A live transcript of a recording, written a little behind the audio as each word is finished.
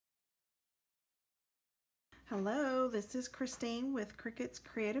Hello, this is Christine with Cricket's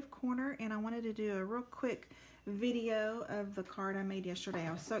Creative Corner, and I wanted to do a real quick video of the card I made yesterday.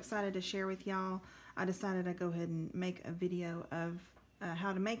 I was so excited to share with y'all. I decided to go ahead and make a video of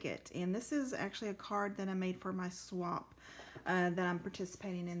how to make it. And this is actually a card that I made for my swap that I'm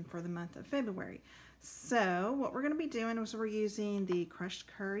participating in for the month of February. So what we're going to be doing is we're using the Crushed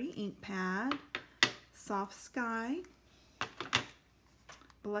Curry ink pad, Soft Sky,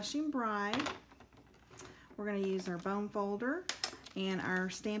 Blushing Bride. We're going to use our bone folder and our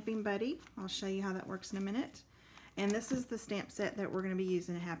stamping buddy. I'll show you how that works in a minute. And this is the stamp set that we're going to be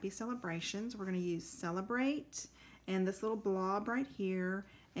using in Happy Celebrations. We're going to use Celebrate and this little blob right here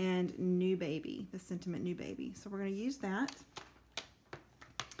and New Baby, the Sentiment New Baby. So we're going to use that.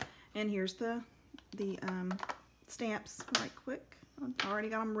 And here's the stamps right quick. I've already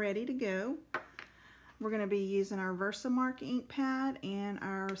got them ready to go. We're going to be using our Versamark ink pad and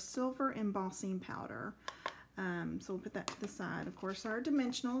our silver embossing powder. So we'll put that to the side. Of course, our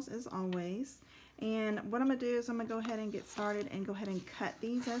dimensionals as always. And what I'm going to do is I'm going to go ahead and get started and go ahead and cut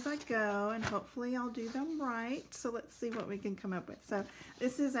these as I go, and hopefully I'll do them right. So let's see what we can come up with. So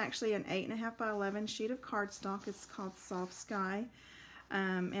this is actually an 8.5 by 11 sheet of cardstock. It's called Soft Sky.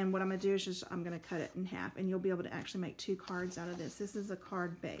 And what I'm going to do is just I'm going to cut it in half, and you'll be able to actually make 2 cards out of this. This is a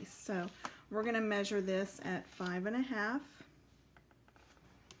card base. So we're going to measure this at 5.5.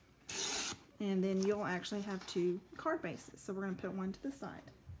 And then you'll actually have 2 card bases. So we're going to put one to the side.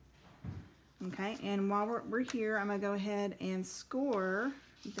 Okay, and while we're here, I'm going to go ahead and score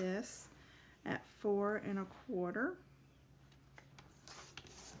this at 4 1/4.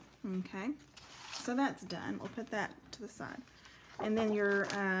 Okay, so that's done. We'll put that to the side. And then your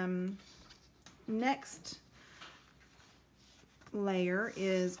next layer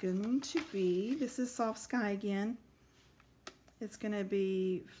is going to be, this is Soft Sky again. It's going to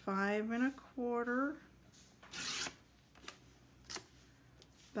be 5 1/4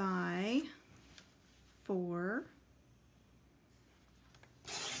 by 4.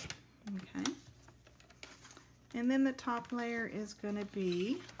 Okay. And then the top layer is going to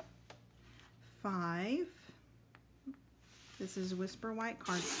be 5. This is Whisper White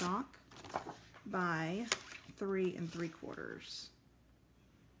cardstock by 3 3/4.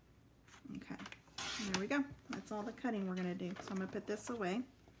 Okay. There we go. That's all the cutting we're going to do. So I'm going to put this away.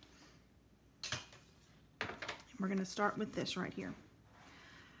 We're going to start with this right here.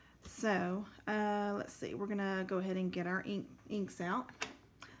 So let's see. We're going to go ahead and get our inks out.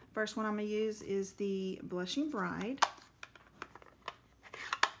 First one I'm going to use is the Blushing Bride.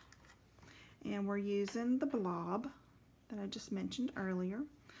 And we're using the blob that I just mentioned earlier.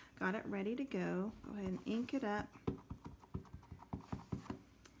 Got it ready to go. Go ahead and ink it up.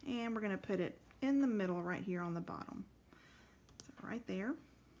 And we're going to put it in the middle right here on the bottom. So right there.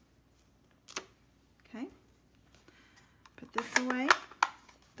 Okay. Put this away.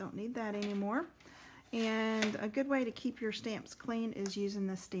 Don't need that anymore. And a good way to keep your stamps clean is using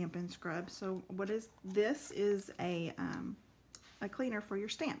the Stampin' Scrub. So what is this? Is a cleaner for your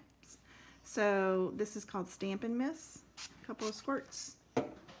stamps. So this is called Stampin' Mist. A couple of squirts.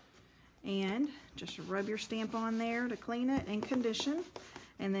 And just rub your stamp on there to clean it and condition.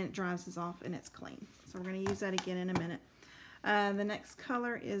 And then it dries this off and it's clean. So we're going to use that again in a minute. The next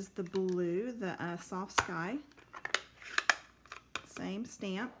color is the blue, the Soft Sky. Same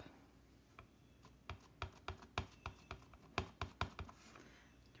stamp.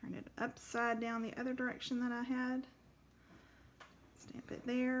 Turn it upside down the other direction that I had. Stamp it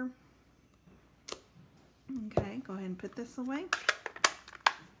there. Okay, go ahead and put this away.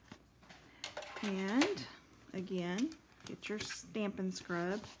 And again, get your Stampin'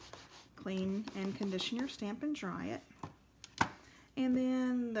 Scrub, clean and condition your stamp and dry it. And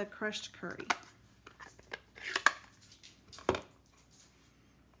then the Crushed Curry.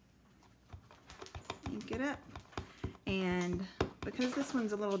 Ink it up. And because this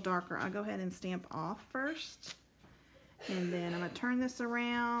one's a little darker, I'll go ahead and stamp off first. And then I'm going to turn this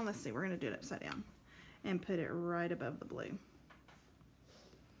around. Let's see, we're going to do it upside down. And put it right above the blue.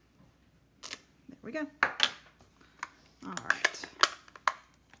 There we go. Alright,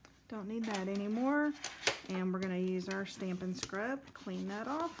 don't need that anymore, and we're going to use our Stampin' Scrub, clean that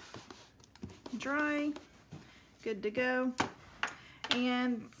off, dry, good to go.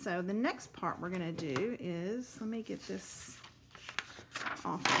 And so the next part we're going to do is, let me get this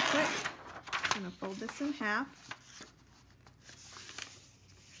off real quick. I'm going to fold this in half.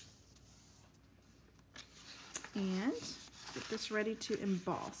 And get this ready to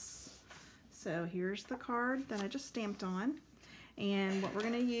emboss. So here's the card that I just stamped on. And what we're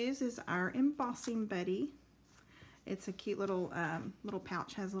going to use is our embossing buddy. It's a cute little little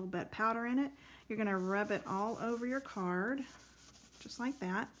pouch, has a little bit of powder in it. You're going to rub it all over your card, just like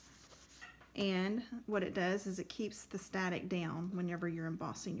that. And what it does is it keeps the static down whenever you're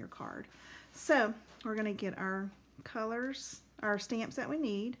embossing your card. So we're going to get our colors, our stamps that we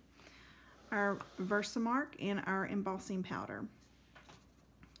need, our Versamark, and our embossing powder.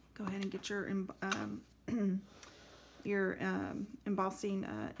 Go ahead and get your embossing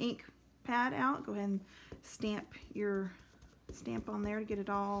ink pad out. Go ahead and stamp on there to get it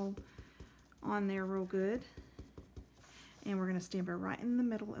all on there real good. And we're going to stamp it right in the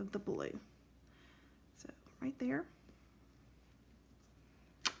middle of the blue. So right there.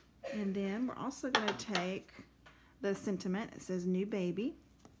 And then we're also going to take the sentiment. It says New Baby.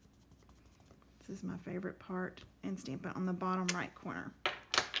 This is my favorite part, and stamp it on the bottom right corner.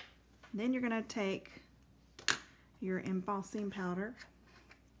 Then you're going to take your embossing powder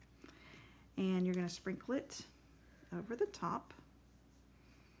and you're going to sprinkle it over the top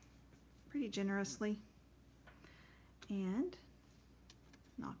pretty generously and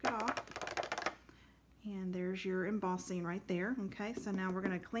knock it off. And there's your embossing right there. Okay, so now we're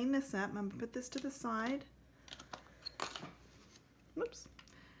going to clean this up. I'm going to put this to the side. Whoops.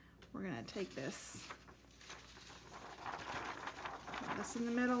 We're going to take this, put this in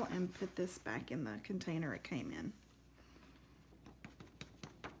the middle, and put this back in the container it came in.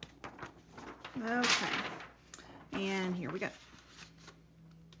 Okay, and here we go.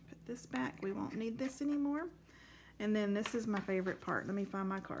 Put this back. We won't need this anymore. And then this is my favorite part. Let me find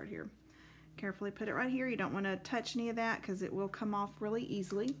my card here. Carefully put it right here. You don't want to touch any of that because it will come off really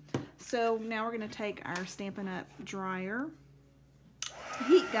easily. So now we're going to take our Stampin' Up dryer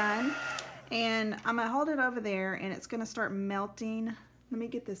heat gun, and I'm going to hold it over there, and it's going to start melting. Let me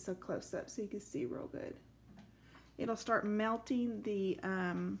get this so close up so you can see real good. It'll start melting the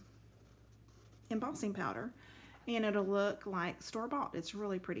embossing powder, and it'll look like store-bought. It's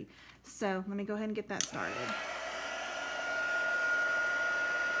really pretty. So let me go ahead and get that started.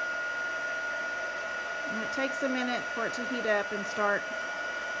 And it takes a minute for it to heat up and start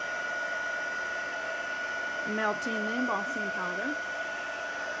melting the embossing powder.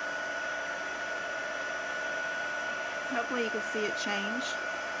 Hopefully you can see it change.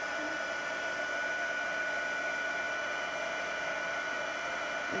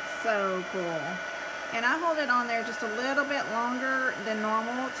 It's so cool. And I hold it on there just a little bit longer than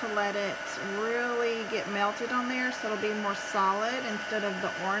normal to let it really get melted on there, so it'll be more solid instead of the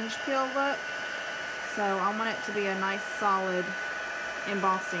orange peel look. So I want it to be a nice solid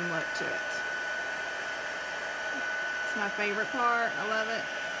embossing look to it. It's my favorite part. I love it.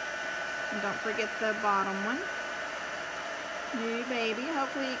 And don't forget the bottom one. New Baby.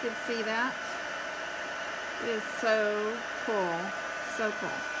 Hopefully you can see that. It is so cool. So cool.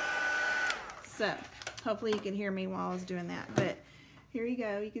 So hopefully you can hear me while I was doing that. But here you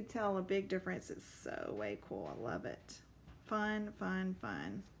go. You can tell a big difference. It's so way cool. I love it. Fun, fun,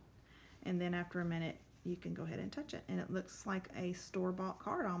 fun. And then after a minute, you can go ahead and touch it. And it looks like a store-bought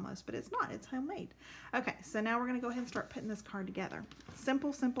card almost, but it's not. It's homemade. Okay, so now we're going to go ahead and start putting this card together.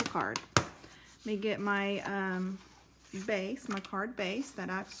 Simple, simple card. Let me get my base, my card base that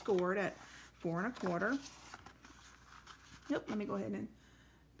I've scored at 4 1/4. Yep, let me go ahead and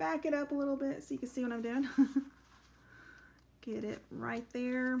back it up a little bit so you can see what I'm doing. Get it right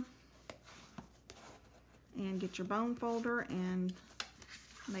there. And get your bone folder and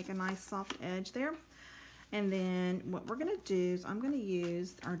make a nice soft edge there. And then what we're going to do is I'm going to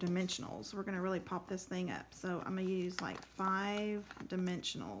use our dimensionals. We're going to really pop this thing up. So I'm going to use like 5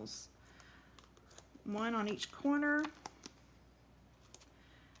 dimensionals. 1 on each corner.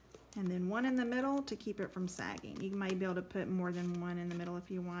 And then 1 in the middle to keep it from sagging. You might be able to put more than 1 in the middle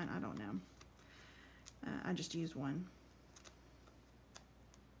if you want. I don't know. I just use 1.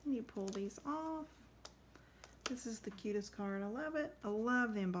 And you pull these off. This is the cutest card. I love it. I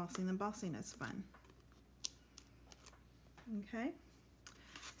love the embossing. The embossing is fun. Okay.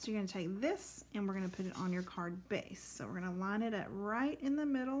 So you're going to take this and we're going to put it on your card base. So we're going to line it up right in the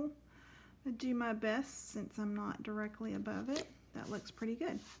middle. I do my best since I'm not directly above it. That looks pretty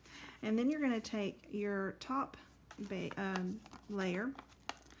good. And then you're going to take your top layer,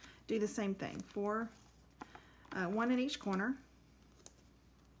 do the same thing. 1 in each corner.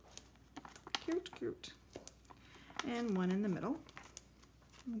 Cute, cute. And 1 in the middle.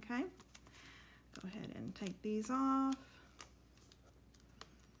 Okay. Go ahead and take these off.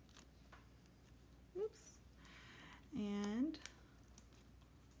 Oops. And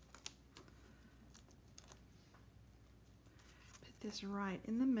put this right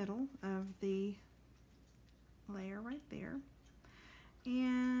in the middle of the layer right there.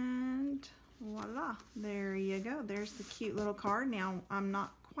 And Voila, there you go. There's the cute little card. Now, I'm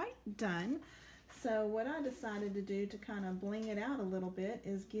not quite done. So what I decided to do to kind of bling it out a little bit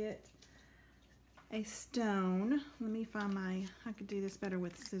is get a stone. Let me find I could do this better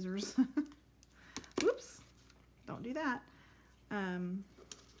with scissors. Whoops, don't do that.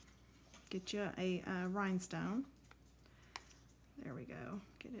 Get you a rhinestone. There we go.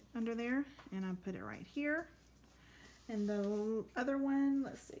 Get it under there, and I put it right here. And the other one,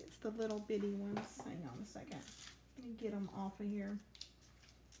 let's see, it's the little bitty ones. Hang on a second. Let me get them off of here.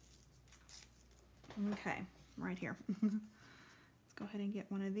 Okay, right here. Let's go ahead and get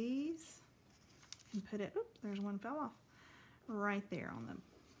one of these and put it, oops, there's one fell off, right there on the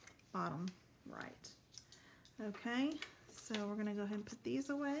bottom right. Okay, so we're gonna go ahead and put these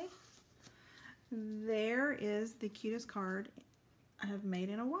away. There is the cutest card I have made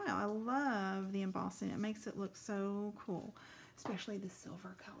in a while. I love the embossing. It makes it look so cool, especially the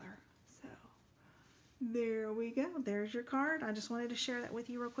silver color. So there we go. There's your card. I just wanted to share that with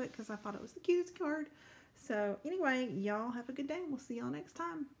you real quick because I thought it was the cutest card. So anyway, y'all have a good day. We'll see y'all next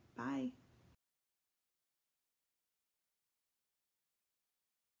time. Bye.